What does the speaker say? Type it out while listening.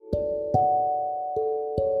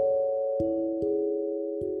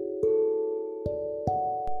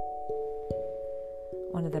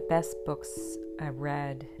best books I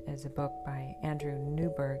read is a book by Andrew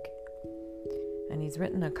Newberg, and he's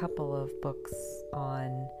written a couple of books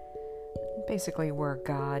on basically where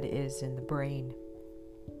God is in the brain.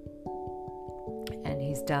 And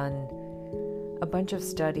he's done a bunch of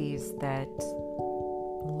studies that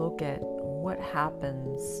look at what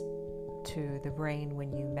happens to the brain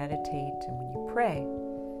when you meditate and when you pray.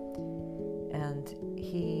 And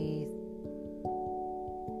he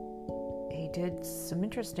did some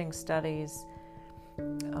interesting studies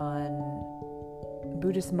on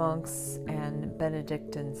Buddhist monks and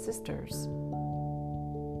Benedictine sisters.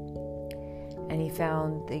 And he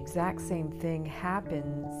found the exact same thing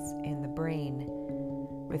happens in the brain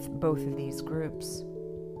with both of these groups.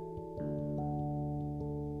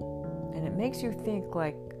 And it makes you think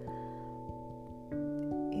like,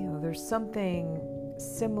 there's something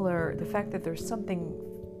similar, the fact that there's something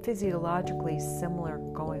physiologically similar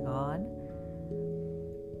going on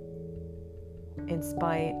in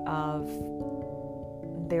spite of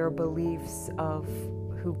their beliefs of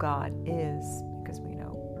who God is, because we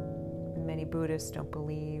know many Buddhists don't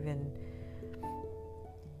believe in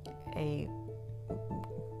a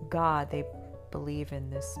God. They believe in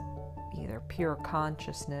this either pure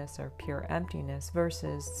consciousness or pure emptiness,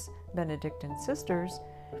 versus Benedictine sisters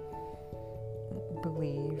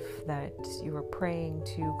believe that you are praying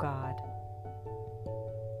to God.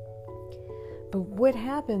 But what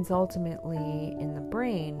happens ultimately in the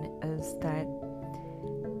brain is that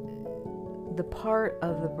the part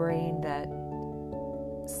of the brain that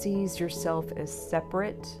sees yourself as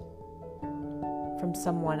separate from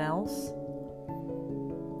someone else,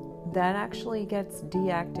 that actually gets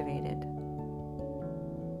deactivated.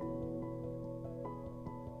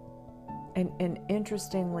 And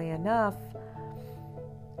interestingly enough,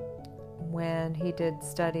 when he did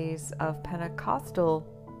studies of Pentecostal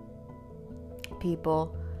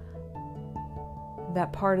people,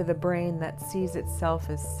 that part of the brain that sees itself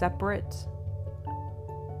as separate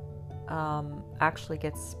actually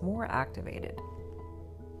gets more activated.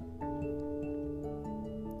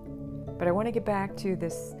 But I want to get back to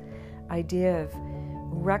this idea of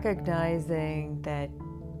recognizing that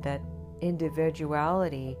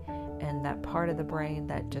individuality and that part of the brain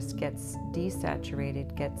that just gets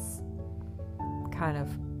desaturated, gets kind of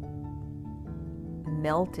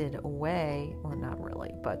melted away. Well, not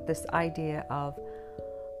really, but this idea of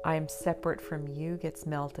I'm separate from you gets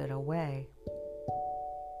melted away.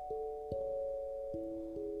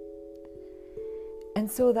 And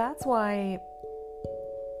so that's why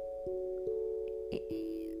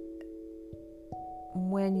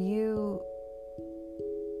when you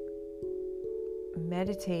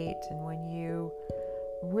meditate and when you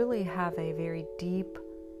really have a very deep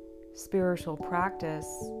spiritual practice,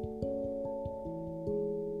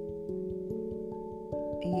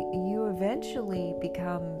 you eventually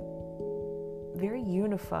become very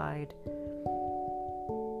unified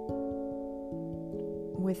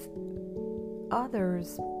with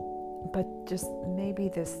others, but just maybe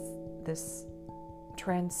this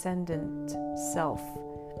transcendent self,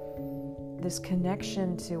 this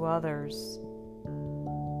connection to others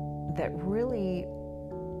that really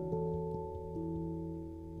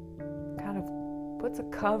kind of puts a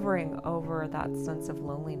covering over that sense of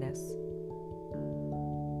loneliness.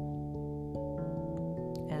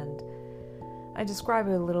 And I describe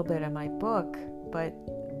it a little bit in my book, but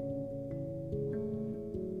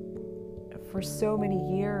for so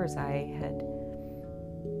many years I had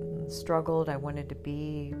struggled. I wanted to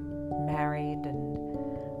be married, and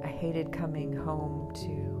I hated coming home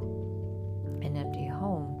to an empty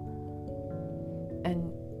home.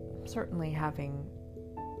 And certainly having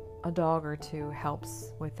a dog or two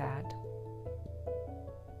helps with that.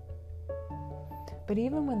 But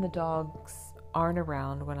even when the dogs aren't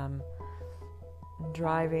around, when I'm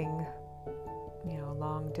driving,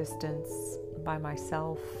 long distance by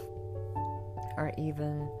myself, or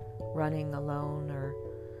even running alone, or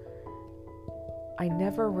I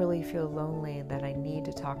never really feel lonely that I need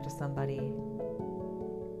to talk to somebody.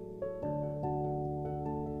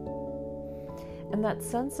 And that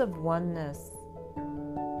sense of oneness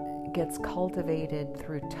gets cultivated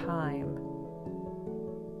through time.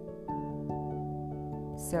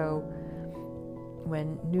 So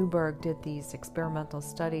when Newberg did these experimental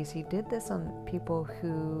studies, he did this on people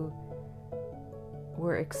who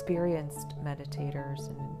were experienced meditators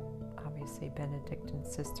and obviously Benedictine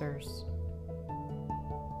sisters.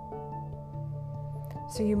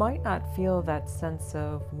 So you might not feel that sense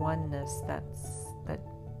of oneness, that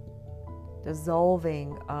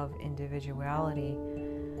dissolving of individuality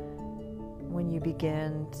when you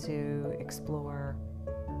begin to explore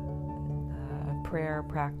prayer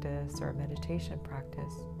practice or a meditation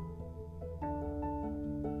practice.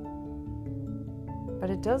 But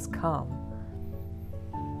it does come.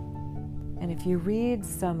 And if you read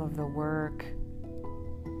some of the work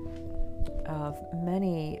of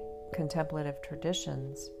many contemplative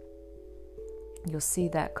traditions, you'll see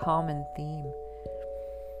that common theme.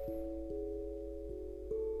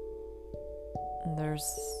 And there's,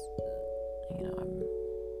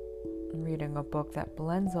 I'm reading a book that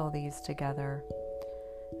blends all these together.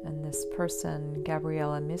 And this person,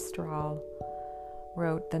 Gabriela Mistral,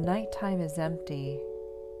 wrote, "The nighttime is empty,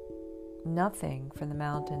 nothing from the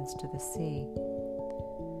mountains to the sea.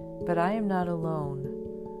 But I am not alone,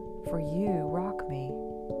 for you rock me.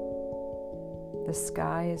 The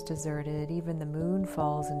sky is deserted, even the moon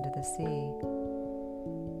falls into the sea.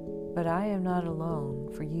 But I am not alone,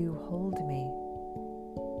 for you hold me.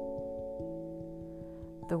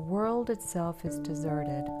 The world itself is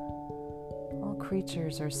deserted, all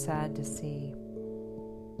creatures are sad to see.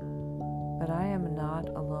 But I am not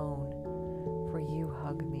alone, for you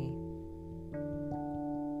hug me."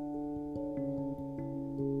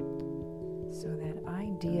 So that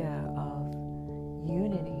idea of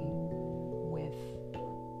unity with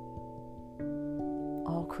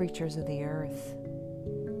all creatures of the earth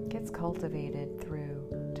gets cultivated through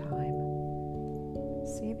time.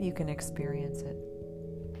 See if you can experience it.